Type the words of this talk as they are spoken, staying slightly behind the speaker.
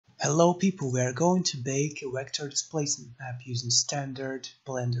Hello people, we are going to bake a vector displacement map using standard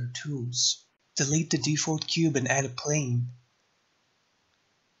Blender tools. Delete the default cube and add a plane.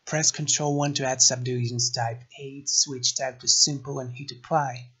 Press Ctrl 1 to add subdivisions, type 8, switch type to simple and hit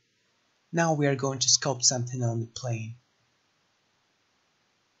apply. Now we are going to sculpt something on the plane.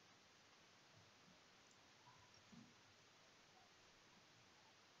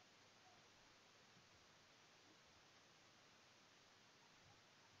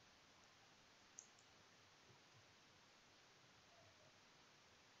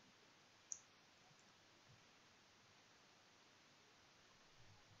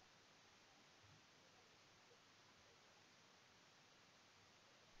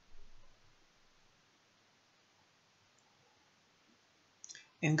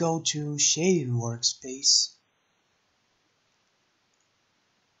 And go to Shading Workspace.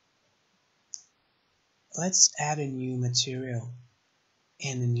 Let's add a new material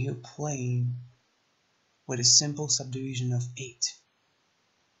and a new plane with a simple subdivision of 8.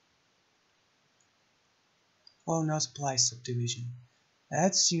 Well, not apply subdivision.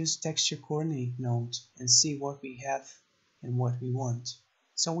 Let's use texture coordinate node and see what we have and what we want.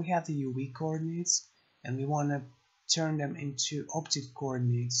 So we have the UV coordinates and we want to turn them into object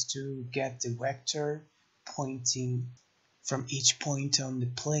coordinates to get the vector pointing from each point on the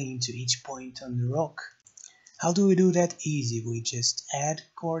plane to each point on the rock. How do we do that? Easy, we just add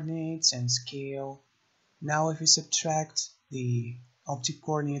coordinates and scale. Now if we subtract the object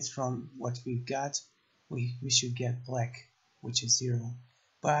coordinates from what we've got, we should get black, which is 0.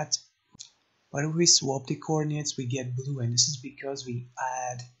 But if we swap the coordinates, we get blue, and this is because we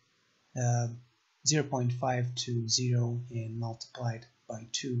add 0.5 to 0 and multiplied by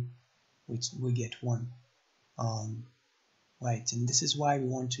 2, which we get 1. Right, and this is why we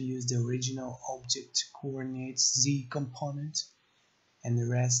want to use the original object coordinates Z component, and the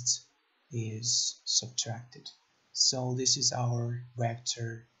rest is subtracted. So this is our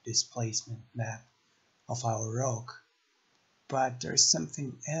vector displacement map of our rock. But there's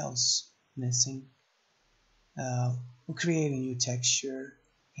something else missing. We'll create a new texture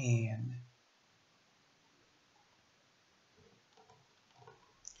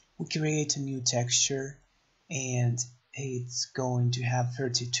and it's going to have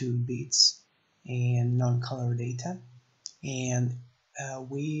 32 bits and non-color data, and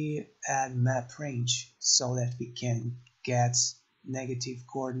we add map range so that we can get negative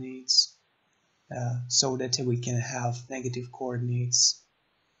coordinates, so that we can have negative coordinates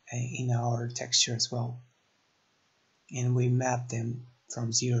in our texture as well, and we map them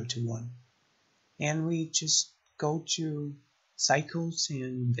from 0 to 1, and we just go to cycles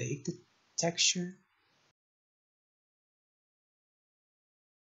and bake the texture.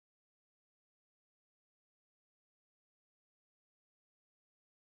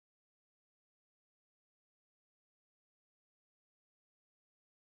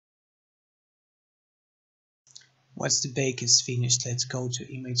 Once the bake is finished, let's go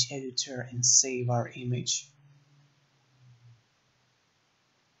to image editor and save our image.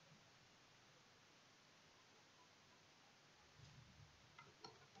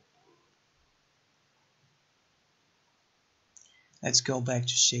 Let's go back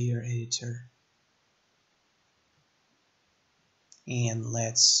to shader editor and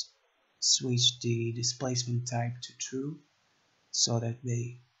let's switch the displacement type to true so that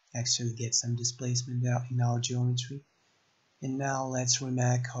we actually get some displacement out in our geometry. And now let's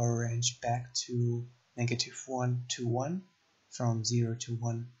remake our range back to -1 to 1 from 0 to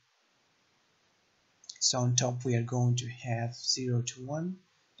 1. So on top we are going to have 0 to 1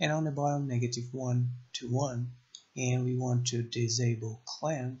 and on the bottom -1 to 1, and we want to disable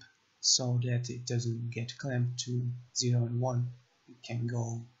clamp so that it doesn't get clamped to 0 and 1. We can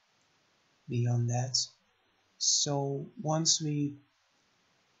go beyond that. So once we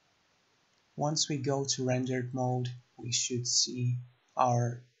go to rendered mode, we should see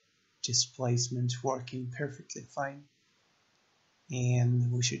our displacement working perfectly fine,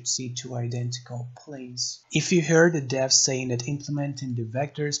 and we should see two identical planes. If you heard the dev saying that implementing the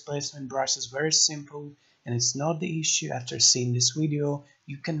vector displacement brush is very simple and it's not the issue, after seeing this video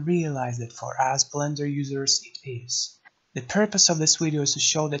you can realize that for us Blender users it is. The purpose of this video is to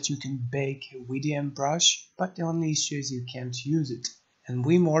show that you can bake a VDM brush, but the only issue is you can't use it. And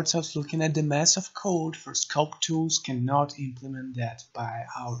we mortals looking at the mess of code for sculpt tools cannot implement that by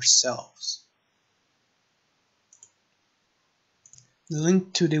ourselves. The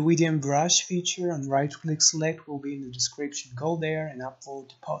link to the VDM Brush feature and right-click select will be in the description. Go there and upload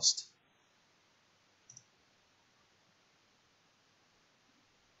the post.